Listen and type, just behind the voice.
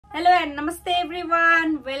Hello and namaste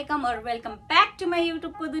everyone. Welcome back to my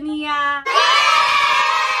YouTube ko duniya.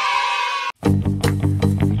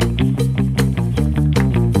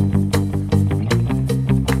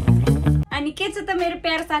 अनि के छ त मेरो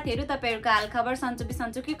प्यारो साथीहरु तपाईहरुको हाल खबर सन्चो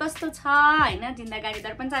बिसन्चो के कस्तो छ हैन जिन्दगी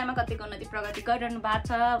दर्पण चायमा कतिको उन्नति प्रगति गरिरहनु भएको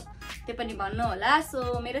छ त्यो पनि भन्नु होला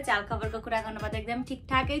सो मेरो चाल खबरको कुरा गर्नुपर्दा एकदम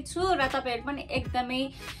ठिकठाकै छु र तपाईहरु पनि एकदमै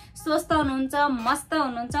स्वस्थ हुनुहुन्छ मस्त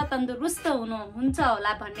हुनुहुन्छ तन्दुरुस्त हुनुहुन्छ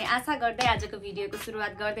होला भन्ने आशा गर्दै आजको भिडियोको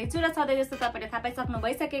सुरुवात गर्दै छु र सधैं जस्तो तपाईले थाहा पाइसक्नु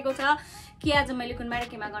भइसकेको छ कि आज मैले कुनबाट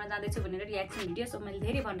केमा गर्न जाँदै छु भनेर रियाक्सन भिडियो सो मैले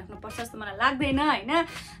धेरै भन्न पर्छ जस्तो मलाई लाग्दैन हैन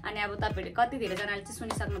अनि अब तपाईहरुले कति धेरै जनाले चाहिँ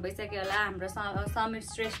सुनिसक्नु भइसक्यो होला हाम्रो समीर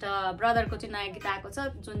श्रेष्ठ ब्रदरको चाहिँ नयाँ गीत आएको छ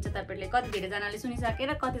जुन चाहिँ तपाईहरुले कति धेरै जनाले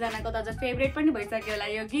सुनिसकेर कति जनाको त अझ फेभरेट पनि भइसक्यो होला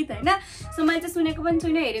यो गीत हैन सो मैले चाहिँ सुनेको पनि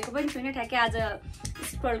छुइनँ हेरेको पनि छुइनँ ठ्याक्कै आज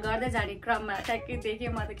स्क्रोल गर्दै जाने क्रममा ठ्याक्कै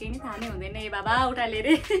देखेँ म त केही नि थाहा नै हुँदैन ए बाबा उठाले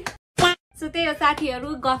रे सो त्यही हो साथीहरु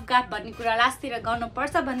गफ भन्ने कुरा लास्टतिर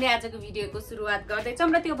गर्नुपर्छ भन्दै आजको भिडियोको सुरुवात गर्दैछौं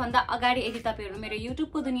र त्यो भन्दा अगाडि यदि तपाईहरु मेरो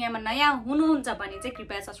युट्युबको दुनियामा नयाँ हुनुहुन्छ भने चाहिँ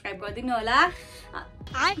कृपया सब्स्क्राइब गरिदिनु होला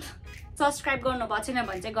सब्स्क्राइब गर्नु भएन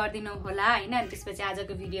भने चाहिँ गरिदिनु होला हैन अनि त्यसपछि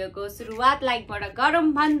आजको भिडियोको सुरुवात लाइकबाट गरौँ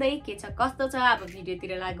भन्दै के छ कस्तो छ अब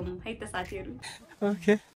भिडियोतिर लागौँ है त साथीहरु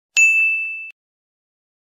ओके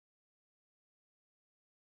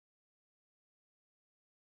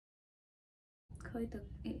खै त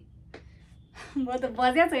म त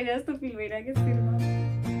बज्या छैन जस्तो फिल भइरहेको सुरुमा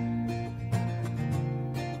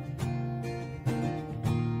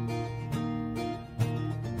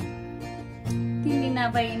तिमी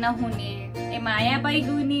नभई नहुने ए माया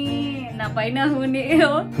बैगुनी नभई नहुने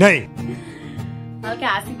हो नै हल्का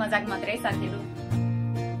हाँसी मजाक मात्रै साथीहरु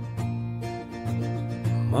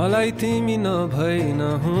मलाई तिमी नभई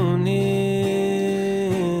नहुने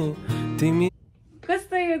तिमी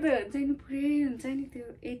कस्तो यो त हुन्छ नि पुरै हुन्छ नि त्यो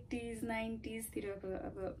 80s 90s तिरको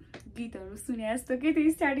अब गीतहरु सुने जस्तो के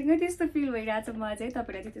त्यो स्टार्टिङमै त्यस्तो फिल भइरहेछ म चाहिँ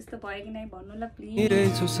तपाईहरुलाई चाहिँ त्यस्तो भयो कि नै भन्नु ल प्लिज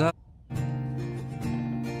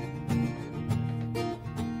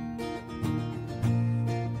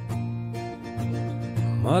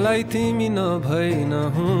मलाई तिमी नभई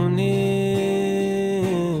नहुने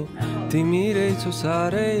तिमी रहेछौ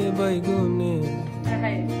सारै बैगुने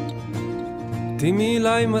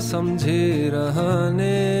तिमीलाई म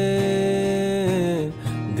सम्झिरहने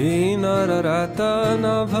दिन र रात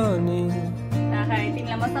नभनी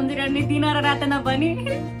तिमीलाई म सम्झिरहने दिन र रात नभनी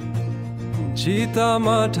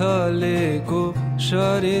चितामा ढलेको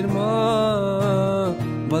शरीरमा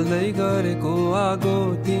बल्दै गरेको आगो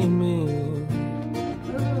तिमी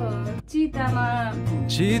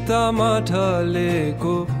चितामा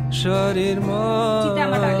ढलेको शरीरमा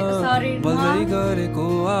बल्दै गरेको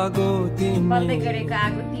आगो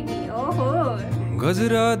तिमी ओहो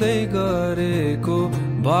गजरादै गरेको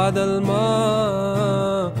बादलमा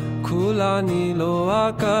खुला नीलो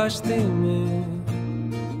आकाश तिमी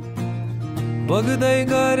बग्दै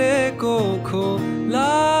गरेको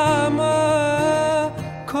खोलामा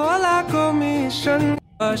खोलाको मिशन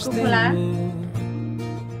तिमी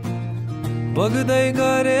बग्दै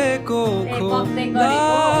गरेको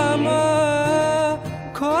खोलामा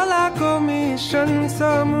खोलाको मिशन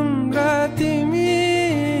समुद्र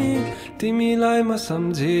तिमीलाई म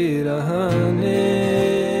सम्झिरहने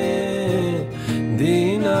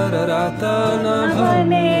दिन र रात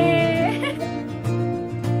नभने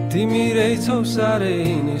तिमी रहेछौ सारै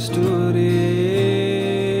निष्ठुरी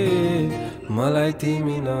मलाई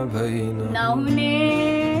तिमी नभई नहुने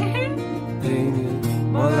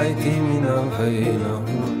मलाई तिमी नभई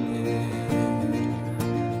नहुने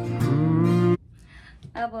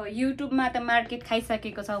अब युट्युबमा त मार्केट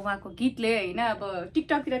खाइसकेको छ उहाँको गीतले हैन अब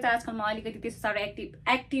टिकटकतिर चाहिँ आजकल म अलिकति त्यस्तो साह्रो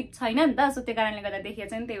एक्टिभ छैन नि त सो त्यो कारणले गर्दा देखिएको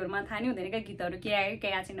छैन त्यही भएर मलाई थाहा नै हुँदैन क्या गीतहरू के आयो के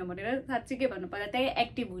आएको छैन भनेर साँच्चै के भन्नुपर्दा त्यही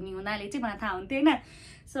एक्टिभ हुने हुनाले चाहिँ मलाई थाहा हुन्थ्यो हैन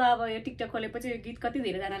सो अब यो टिकटक खोलेपछि यो गीत कति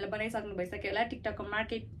धेरैजनाले बनाइसक्नु भइसक्यो होला टिकटकको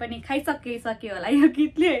मार्केट पनि खाइसकिसक्यो होला यो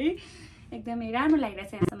गीतले है एकदमै राम्रो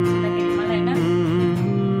लागिरहेछ यहाँसम्म सुन्दाखेरि मलाई हैन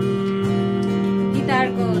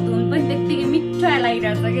गिटारको धुन पनि त्यत्तिकै मिठो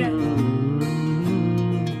लागिरहेछ क्या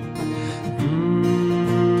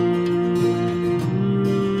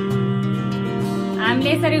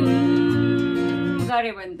हामीले यसरी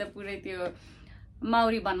गऱ्यो भने त पुरै त्यो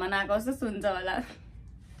माउरी भनमा नआएको जस्तो सुन्छ होला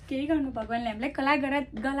केही गर्नु भगवानले हामीलाई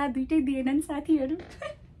गला दुइटै दिएनन् साथीहरु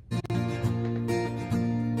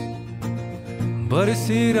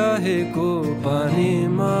बर्सिरहेको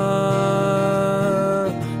पानीमा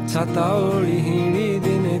छाता ओढी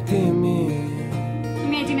हिँडिदिने तिमी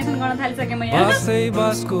इमेजिनेसन गर्न थालिसके म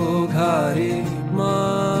बासको घारीमा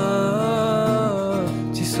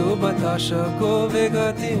चिसो बतासको वेग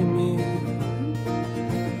तिमी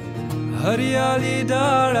हरियाली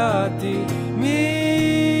डाँडा तिमी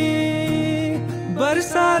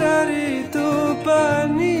वर्षा र ऋतु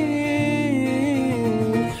पनि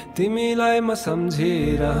तिमीलाई म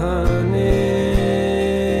सम्झिरहने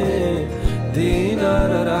दिन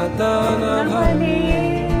र रात नभने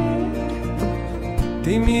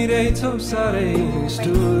तिमी रहेछौ साह्रै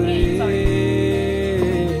स्टोरी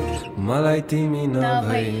मलाई तिमी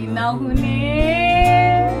नभई नहुने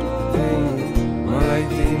मलाई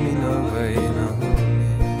तिमी नभई नहुने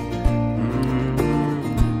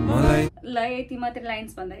मलाई ल यति मात्रै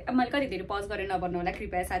लाइन्स भन्दा अब मैले कति धेरै पज गरेर नभन्नु होला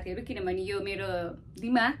कृपया साथीहरू किनभने यो मेरो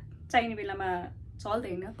दिमाग चाहिने बेलामा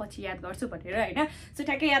चल्दैन पछि याद गर्छु भनेर होइन सो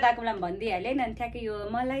ठ्याक्कै याद आएको बेलामा भनिदिइहालेँ अनि ठ्याक्कै यो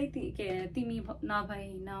मलाई तिमी नभई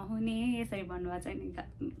नहुने यसरी भन्नुभएको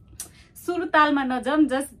छ नि सुरु तालमा नजाऊँ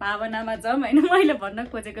जस्ट भावनामा जाऊँ होइन मैले भन्न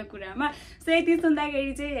खोजेको कुरामा सो यति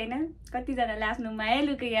सुन्दाखेरि चाहिँ होइन कतिजनाले आफ्नो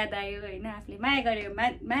मायालुको याद आयो होइन आफूले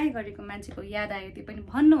माया गरेको मान्छेको याद आयो त्यो पनि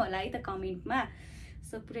भन्नु होला है त कमेन्टमा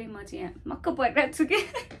सो पुरै म चाहिँ यहाँ मक्क परिरहेको छु कि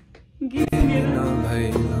गीत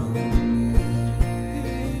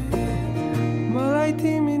मलाई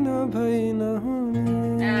तिमी नभई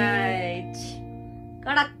नहुने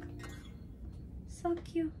कडक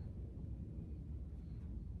सक्यो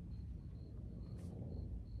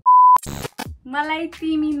मलाई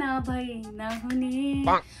तिमी नभई नहुने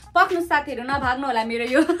पक्नु साथीहरू नभाग्नु होला मेरो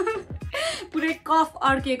यो पुरै कफ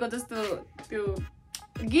अड्किएको जस्तो त्यो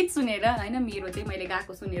गीत सुनेर होइन मेरो चाहिँ मैले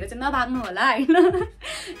गाएको सुनेर चाहिँ नभाग्नु होला होइन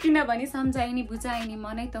किनभने सम्झाइनी बुझाइनी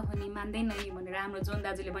मनै त हो नि मान्दैन नि भनेर हाम्रो जोन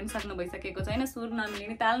दाजुले भनिसक्नु भइसकेको छ होइन सुर नमिले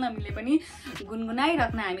नि ताल नमिले पनि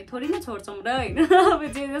गुनगुनाइराख्न हामी थोरै नै छोड्छौँ र होइन अब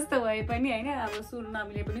जे जस्तो भए पनि होइन अब सुर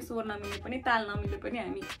नमिले पनि स्वर नमिले पनि ताल नमिले पनि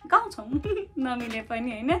हामी गाउँछौँ नमिले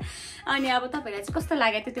पनि होइन अनि अब तपाईँलाई चाहिँ कस्तो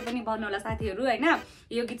लाग्यो त्यो पनि भन्नु होला साथीहरू होइन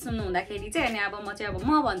यो गीत सुन्नु हुँदाखेरि चाहिँ अनि अब म चाहिँ अब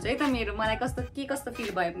म भन्छु है त मेरो मलाई कस्तो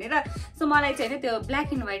फिल भयो भनेर सो मलाई चाहिँ होइन त्यो ब्ल्याक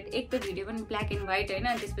एन्ड व्हाइट एक त भिडियो पनि ब्ल्याक एन्ड व्हाइट होइन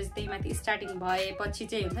अनि त्यसपछि त्यही माथि स्टार्टिङ भएपछि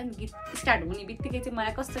चाहिँ हुन्छ नि गीत स्टार्ट हुने बित्तिकै चाहिँ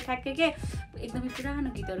मलाई कस्तो ठ्याक्कै के एकदमै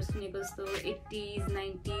पुरानो गीतहरू सुनेको जस्तो 80s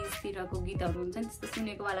 90s तिरको गीतहरू हुन्छ नि त्यस्तो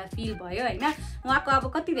सुनेको वाला फिल भयो होइन उहाँको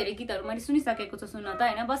अब कति धेरै गीतहरू मैले सुनिसकेको छु सुन्न त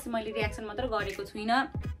होइन बस मैले रियाक्सन मात्र गरेको छुइनँ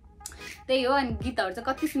त्यही हो अनि गीतहरू चाहिँ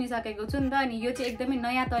कति सुनिसकेको छु नि त अनि यो चाहिँ एकदमै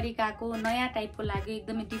नयाँ तरिकाको नयाँ टाइपको लाग्यो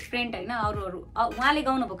एकदमै डिफ्रेन्ट होइन अरूहरू उहाँले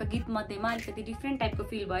गाउनुभएको गीत मध्येमा अलिकति डिफ्रेन्ट टाइपको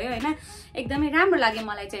फिल भयो होइन एकदमै राम्रो लाग्यो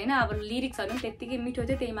मलाई चाहिँ होइन अब लिरिक्सहरू पनि त्यत्तिकै मिठो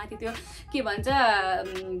थियो त्यही माथि त्यो के भन्छ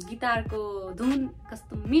गिटारको धुन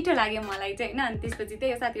कस्तो मिठो लाग्यो मलाई चाहिँ होइन अनि त्यसपछि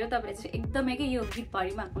त्यही हो साथीहरू तपाईँले चाहिँ एकदमै के यो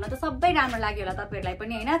गीतभरिमा हुन त सबै राम्रो लाग्यो होला तपाईँहरूलाई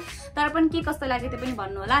पनि होइन तर पनि के कस्तो लाग्यो त्यो पनि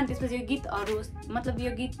भन्नु होला अनि त्यसपछि यो गीतहरू मतलब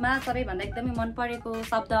यो गीतमा सबैभन्दा एकदमै मन परेको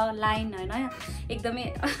शब्द लाइन होइन एकदमै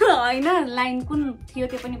होइन लाइन कुन थियो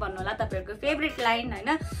त्यो पनि भन्नु होला तपाईँहरूको फेभरेट लाइन होइन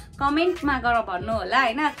कमेन्टमा गएर भन्नु होला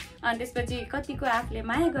होइन अनि त्यसपछि कतिको आफूले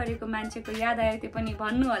माया गरेको मान्छेको याद आयो त्यो पनि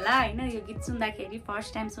भन्नु होला होइन यो गीत सुन्दाखेरि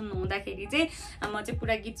फर्स्ट टाइम सुन्नु हुँदाखेरि चाहिँ म चाहिँ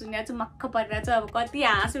पुरा गीत सुनिरहेको छु मक्क परिरहेको छु अब कति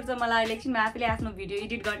हाँस उठ्छ मलाई एकछिनमा आफूले आफ्नो भिडियो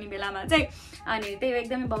एडिट गर्ने बेलामा चाहिँ अनि त्यही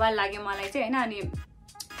एकदमै बवाल लाग्यो मलाई चाहिँ होइन अनि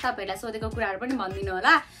तपाईँहरूलाई सोधेको कुराहरू पनि भनिदिनु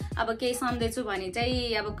होला अब केही सम्झेछु भने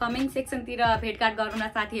चाहिँ अब कमेन्ट सेक्सनतिर भेटघाट गरौँ न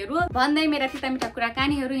साथीहरू भन्दै मेरा तिता मिठा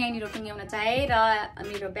कुराकानीहरू यहीँनिर टुङ्ग्याउन चाहे र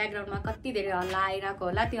मेरो ब्याकग्राउन्डमा कति धेरै हल्ला आइरहेको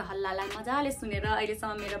होला त्यो हल्लालाई मजाले सुनेर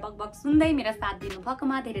अहिलेसम्म मेरो बकबक सुन्दै मेरो साथ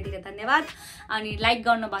दिनुभएकोमा धेरै धेरै धन्यवाद अनि लाइक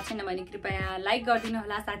गर्नु भएको छैन भने कृपया लाइक गरिदिनु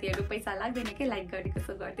होला साथीहरू पैसा लाग्दैन के लाइक गरेको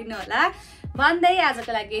सो गरिदिनु होला भन्दै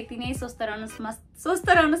आजको लागि यति नै स्वस्थ रहनुहोस्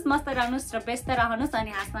मस्त रहनुहोस् र व्यस्त रहनुहोस्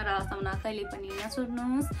अनि हाँस्न र हँसाउन कहिले पनि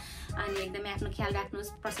नछोड्नुहोस् अनि एकदमै आफ्नो ख्याल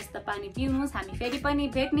राख्नुहोस् प्रशस्त पानी पिउनुहोस् हामी फेरि पनि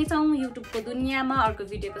भेट्नेछौँ युट्युबको दुनियाँमा अर्को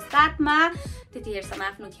भिडियोको साथमा त्यतिखेरसम्म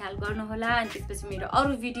आफ्नो ख्याल गर्नुहोला अनि त्यसपछि मेरो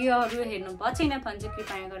अरू भिडियोहरू हेर्नु भएको छैन भने चाहिँ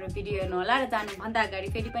कृपया गरेर भिडियो हेर्नु होला र जानुभन्दा अगाडि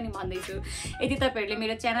फेरि पनि भन्दैछु यदि तपाईँहरूले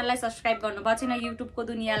मेरो च्यानललाई सब्सक्राइब गर्नु भएको छैन युट्युबको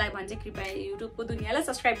दुनियाँलाई भने चाहिँ कृपया युट्युबको दुनियाँलाई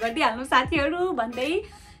सब्सक्राइब गरिदिइहाल्नु साथीहरू भन्दै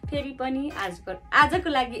फेरि पनि आजको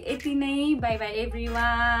लागि यति नै by by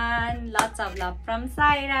everyone lots of love from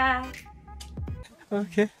Saira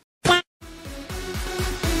Okay.